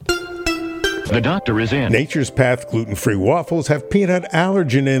The doctor is in. Nature's Path gluten-free waffles have peanut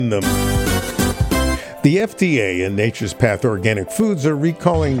allergen in them. The FDA and Nature's Path Organic Foods are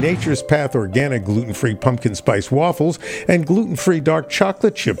recalling Nature's Path Organic Gluten-Free Pumpkin Spice Waffles and Gluten-Free Dark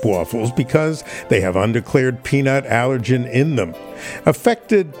Chocolate Chip Waffles because they have undeclared peanut allergen in them.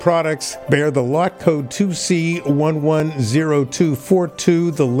 Affected products bear the lot code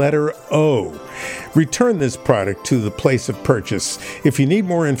 2C110242, the letter O. Return this product to the place of purchase. If you need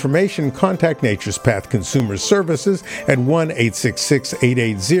more information, contact Nature's Path Consumer Services at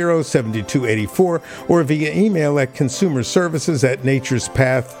 1-866-880-7284 or via email at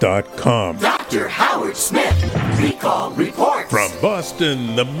consumerservices@naturespath.com. Dr. Howard Smith, Recall Report. From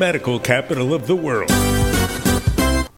Boston, the medical capital of the world.